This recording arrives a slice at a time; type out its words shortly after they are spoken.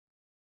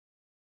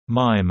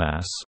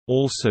Mimas,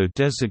 also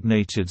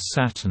designated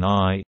Saturn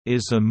I,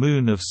 is a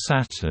moon of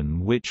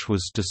Saturn which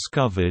was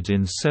discovered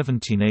in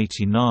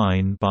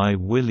 1789 by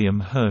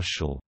William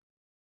Herschel.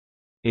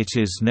 It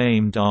is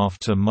named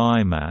after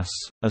Mimas,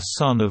 a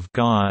son of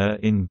Gaia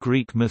in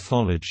Greek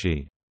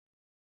mythology.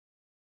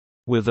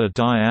 With a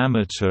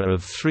diameter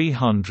of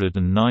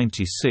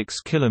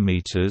 396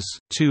 kilometers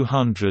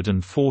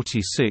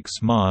 (246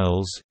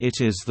 miles),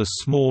 it is the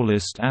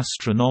smallest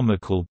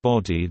astronomical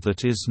body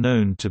that is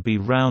known to be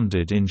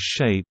rounded in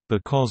shape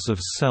because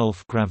of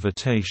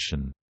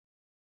self-gravitation.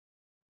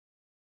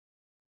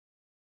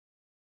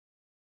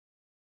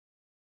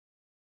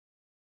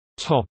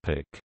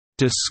 Topic: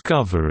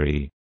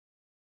 Discovery.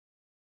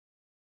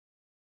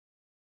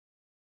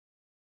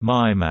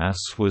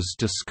 Mimas was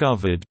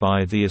discovered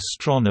by the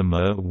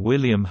astronomer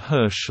William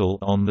Herschel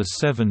on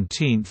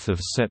 17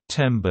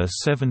 September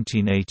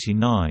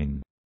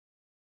 1789.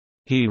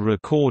 He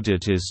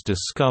recorded his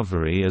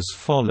discovery as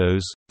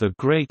follows: "The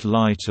great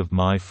light of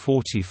my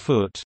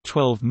 40-foot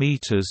 (12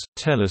 meters)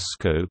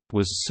 telescope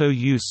was so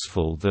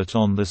useful that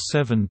on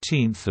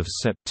 17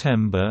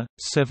 September,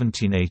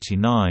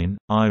 1789,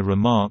 I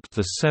remarked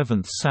the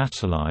seventh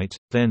satellite,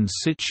 then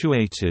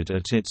situated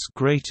at its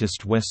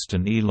greatest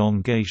western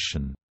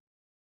elongation."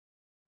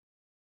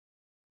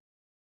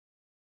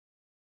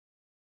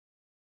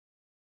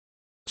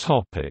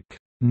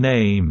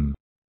 Name.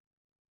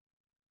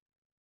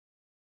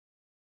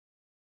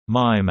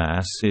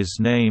 Mimas is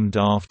named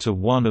after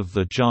one of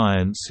the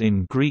giants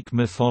in Greek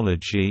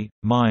mythology,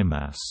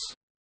 Mimas.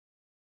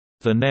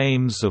 The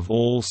names of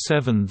all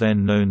 7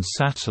 then-known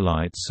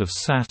satellites of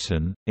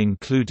Saturn,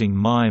 including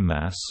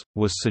Mimas,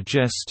 were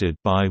suggested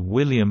by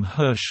William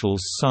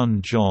Herschel's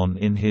son John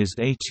in his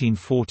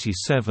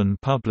 1847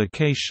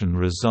 publication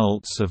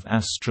Results of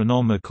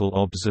Astronomical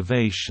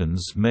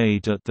Observations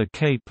Made at the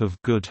Cape of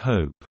Good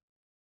Hope.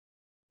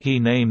 He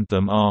named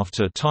them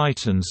after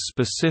Titans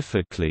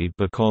specifically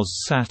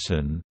because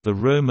Saturn, the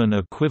Roman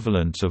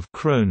equivalent of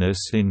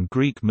Cronus in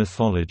Greek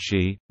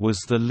mythology, was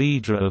the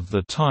leader of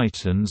the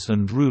Titans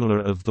and ruler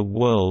of the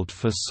world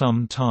for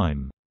some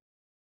time.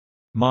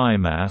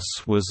 Mimas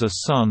was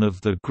a son of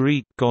the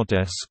Greek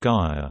goddess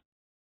Gaia.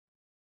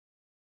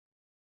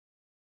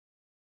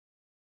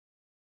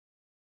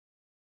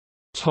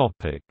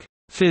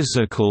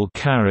 Physical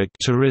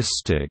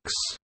characteristics.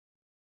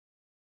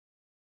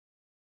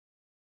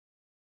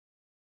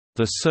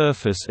 The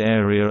surface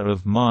area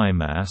of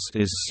Mimas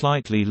is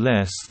slightly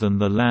less than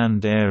the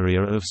land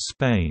area of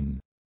Spain.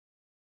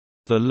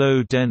 The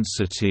low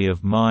density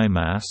of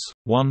Mimas,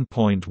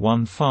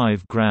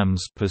 1.15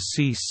 grams per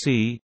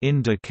cc,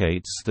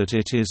 indicates that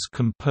it is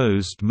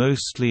composed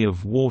mostly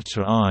of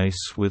water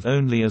ice with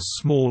only a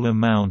small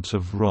amount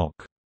of rock.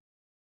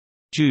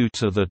 Due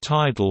to the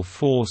tidal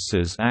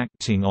forces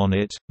acting on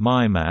it,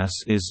 Mimas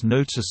is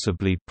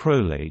noticeably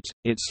prolate.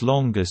 Its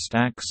longest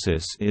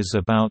axis is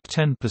about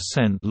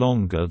 10%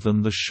 longer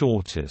than the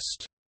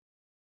shortest.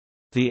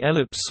 The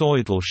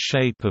ellipsoidal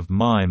shape of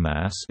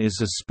Mimas is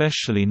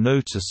especially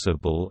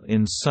noticeable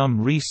in some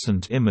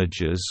recent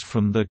images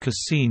from the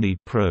Cassini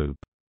probe.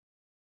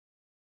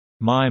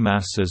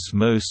 Mimas's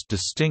most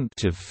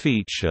distinctive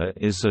feature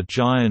is a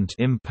giant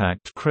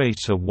impact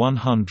crater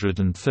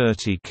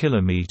 130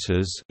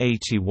 kilometers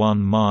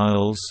 (81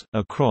 miles)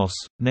 across,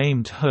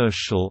 named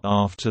Herschel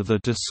after the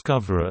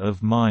discoverer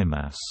of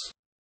Mimas.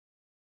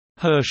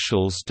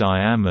 Herschel's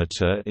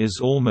diameter is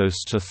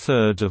almost a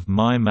third of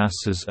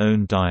Mimas's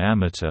own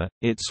diameter.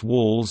 Its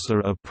walls are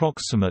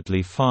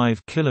approximately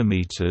 5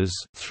 kilometers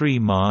 (3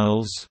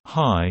 miles)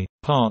 high.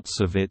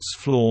 Parts of its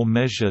floor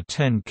measure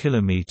 10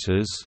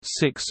 kilometers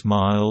 (6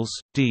 miles)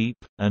 deep,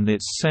 and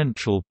its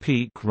central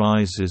peak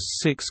rises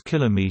 6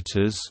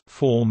 kilometers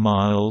 (4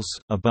 miles)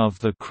 above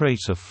the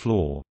crater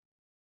floor.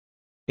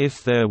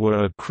 If there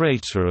were a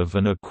crater of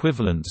an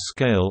equivalent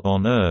scale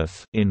on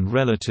Earth in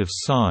relative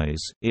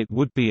size, it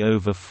would be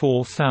over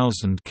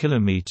 4,000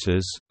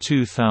 kilometers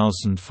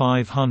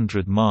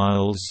 (2,500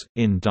 miles)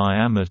 in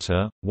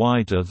diameter,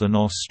 wider than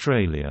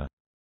Australia.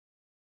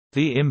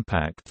 The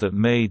impact that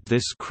made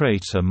this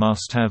crater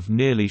must have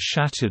nearly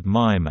shattered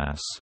Mimas.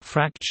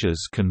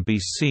 Fractures can be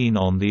seen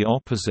on the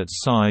opposite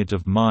side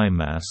of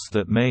Mimas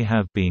that may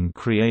have been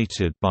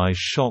created by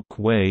shock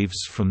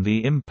waves from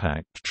the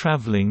impact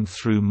traveling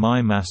through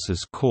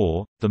Mimas's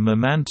core. The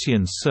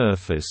Mimantian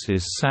surface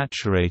is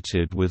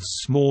saturated with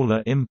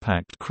smaller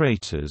impact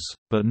craters,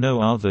 but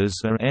no others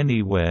are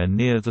anywhere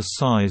near the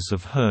size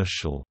of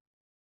Herschel.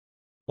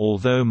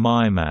 Although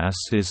Mimas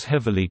is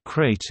heavily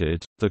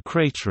cratered, the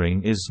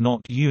cratering is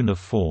not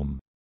uniform.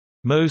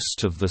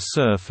 Most of the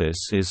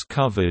surface is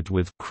covered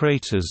with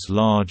craters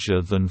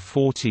larger than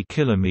 40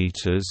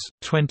 kilometers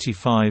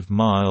 (25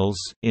 miles)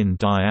 in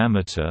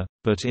diameter,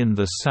 but in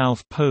the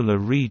South Polar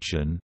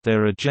region,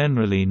 there are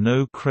generally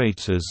no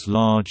craters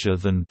larger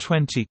than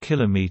 20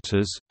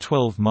 kilometers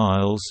 (12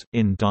 miles)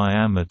 in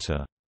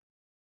diameter.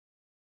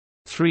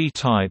 Three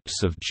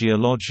types of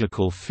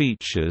geological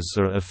features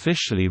are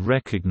officially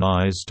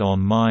recognized on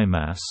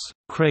Mimas: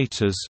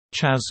 craters,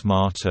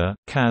 chasmata,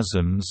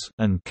 chasms,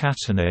 and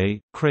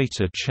catenae,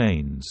 crater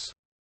chains.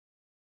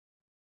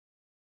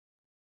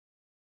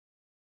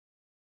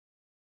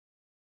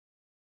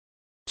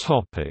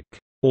 Topic: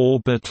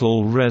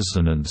 Orbital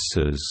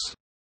resonances.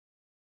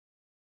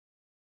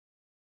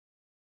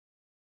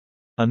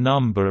 A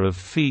number of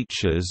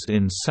features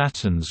in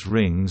Saturn's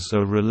rings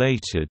are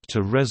related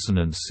to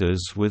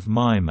resonances with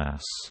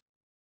Mimas.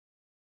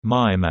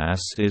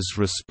 Mimas is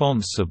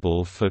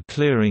responsible for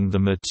clearing the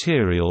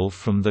material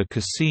from the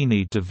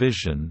Cassini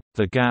division,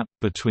 the gap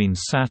between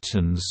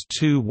Saturn's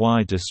two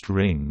widest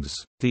rings,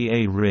 the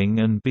A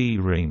ring and B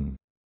ring.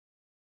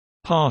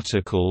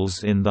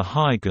 Particles in the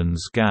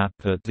Huygens gap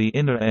at the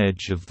inner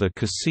edge of the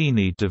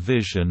Cassini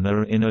division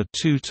are in a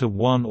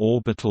 2-to-1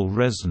 orbital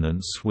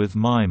resonance with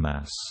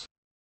Mimas.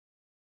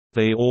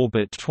 They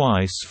orbit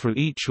twice for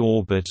each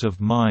orbit of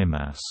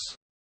Mimas.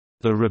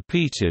 The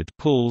repeated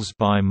pulls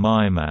by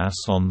Mimas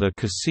on the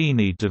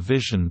Cassini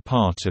division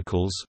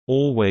particles,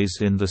 always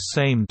in the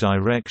same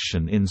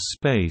direction in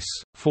space,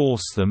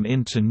 force them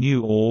into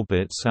new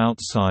orbits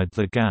outside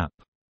the gap.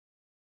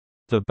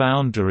 The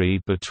boundary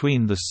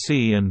between the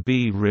C and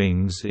B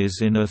rings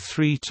is in a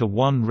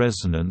 3-to-1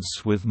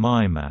 resonance with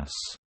Mimas.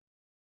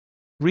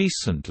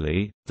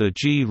 Recently, the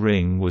G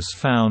ring was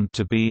found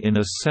to be in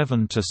a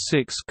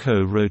 7-to-6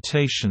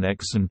 co-rotation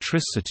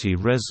eccentricity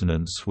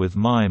resonance with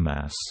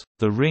Mimas.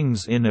 The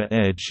ring's inner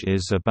edge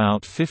is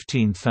about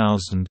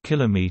 15,000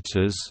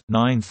 kilometers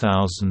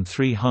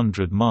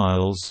 (9,300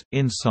 miles)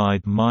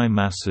 inside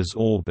Mimas's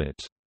orbit.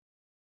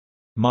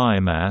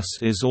 Mimas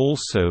is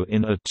also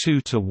in a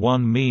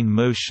 2-to-1 mean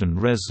motion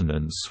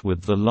resonance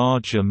with the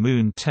larger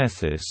moon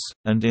Tethys,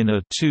 and in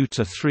a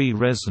 2-to-3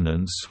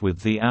 resonance with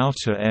the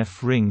outer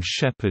F-ring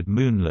shepherd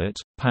moonlet,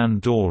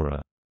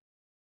 Pandora.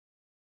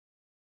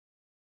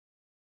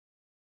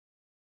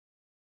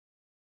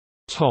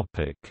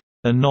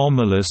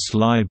 Anomalous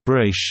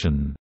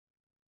libration.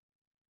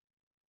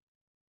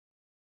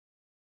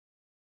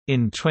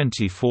 In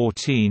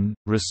 2014,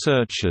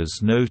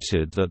 researchers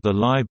noted that the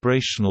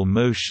librational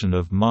motion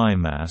of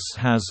Mimas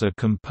has a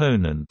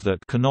component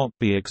that cannot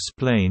be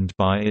explained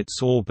by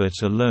its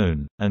orbit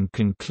alone, and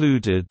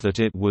concluded that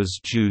it was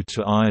due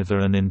to either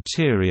an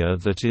interior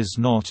that is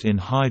not in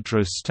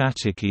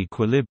hydrostatic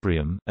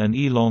equilibrium, an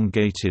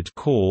elongated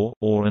core,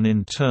 or an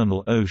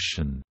internal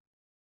ocean.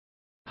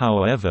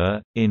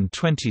 However, in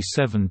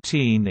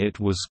 2017 it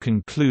was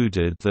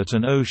concluded that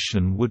an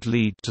ocean would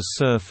lead to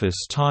surface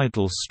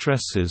tidal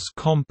stresses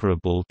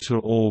comparable to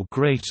or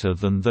greater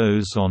than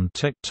those on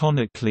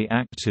tectonically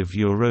active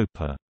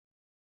Europa.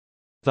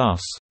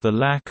 Thus, the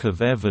lack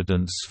of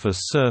evidence for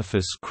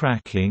surface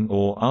cracking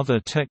or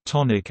other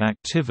tectonic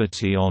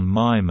activity on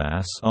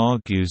Mimas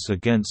argues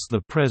against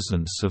the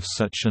presence of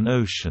such an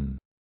ocean.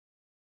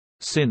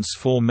 Since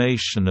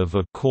formation of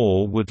a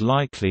core would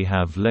likely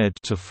have led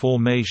to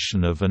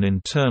formation of an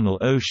internal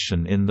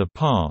ocean in the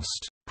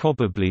past,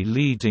 probably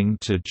leading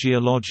to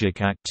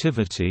geologic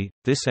activity,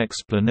 this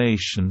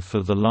explanation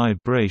for the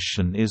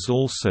libration is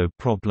also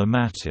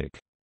problematic.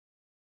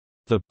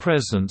 The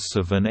presence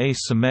of an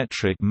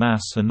asymmetric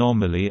mass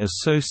anomaly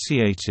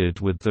associated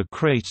with the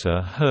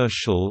crater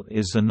Herschel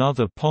is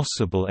another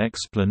possible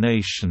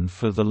explanation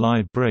for the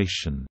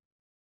libration.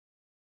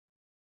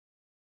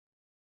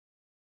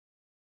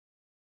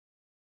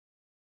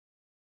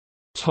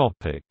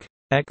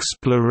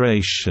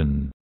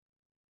 Exploration.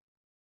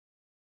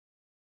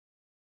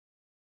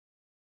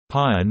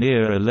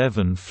 Pioneer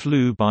 11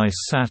 flew by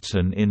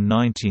Saturn in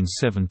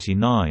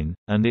 1979,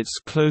 and its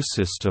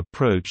closest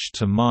approach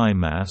to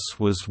Mimas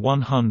was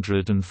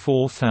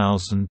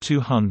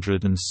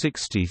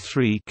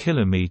 104,263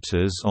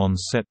 km on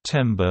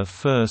September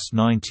 1,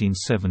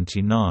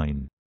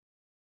 1979.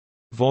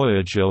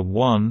 Voyager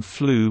 1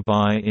 flew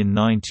by in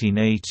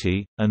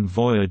 1980, and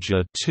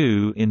Voyager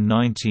 2 in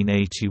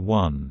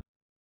 1981.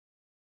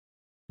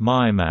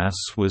 Mimas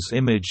was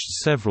imaged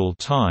several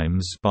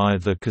times by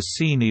the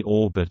Cassini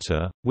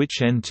orbiter,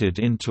 which entered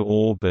into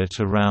orbit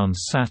around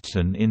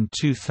Saturn in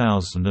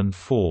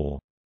 2004.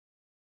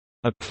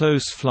 A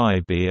close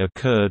flyby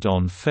occurred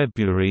on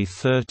February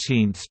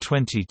 13,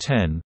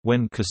 2010,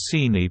 when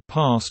Cassini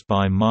passed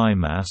by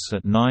Mimas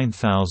at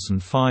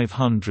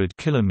 9,500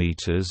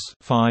 km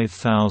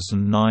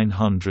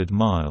 (5,900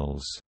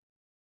 miles).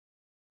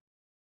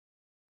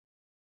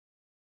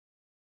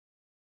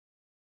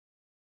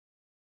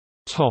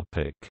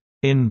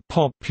 In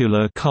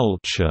popular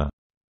culture.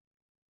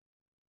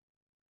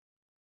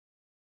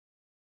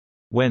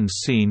 When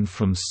seen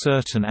from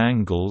certain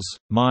angles,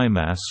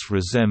 Mimas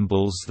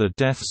resembles the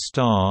Death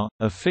Star,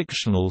 a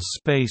fictional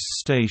space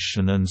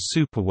station and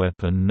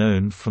superweapon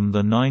known from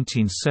the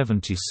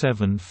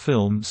 1977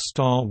 film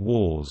Star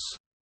Wars.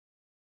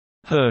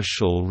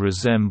 Herschel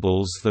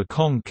resembles the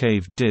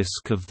concave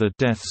disk of the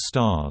Death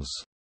Star's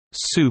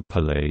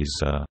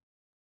superlaser.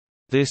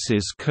 This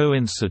is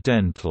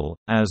coincidental,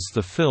 as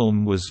the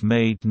film was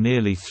made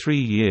nearly 3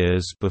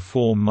 years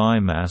before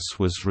Mimas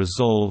was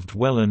resolved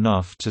well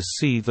enough to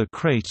see the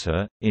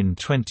crater. In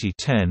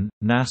 2010,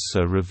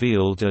 NASA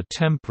revealed a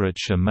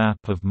temperature map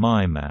of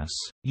Mimas,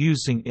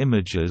 using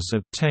images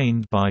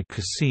obtained by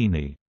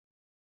Cassini.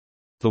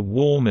 The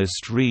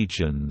warmest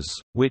regions,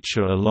 which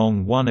are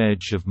along one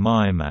edge of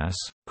Mimas,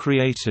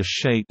 create a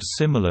shape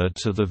similar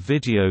to the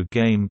video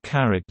game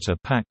character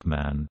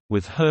Pac-Man,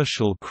 with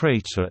Herschel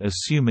crater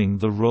assuming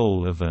the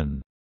role of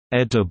an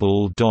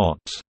edible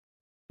dot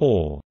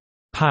or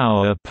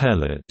power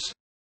pellet,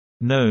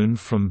 known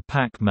from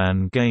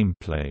Pac-Man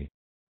gameplay.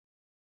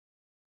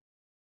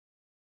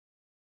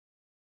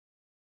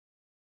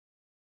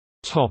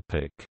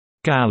 Topic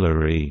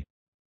Gallery.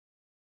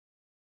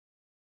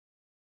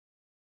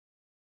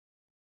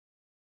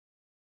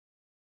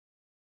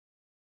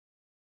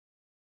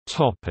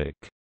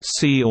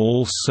 See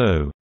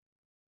also: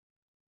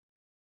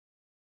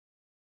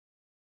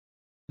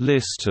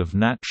 List of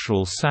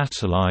natural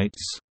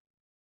satellites,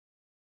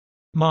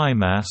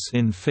 Mimas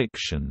in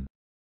fiction.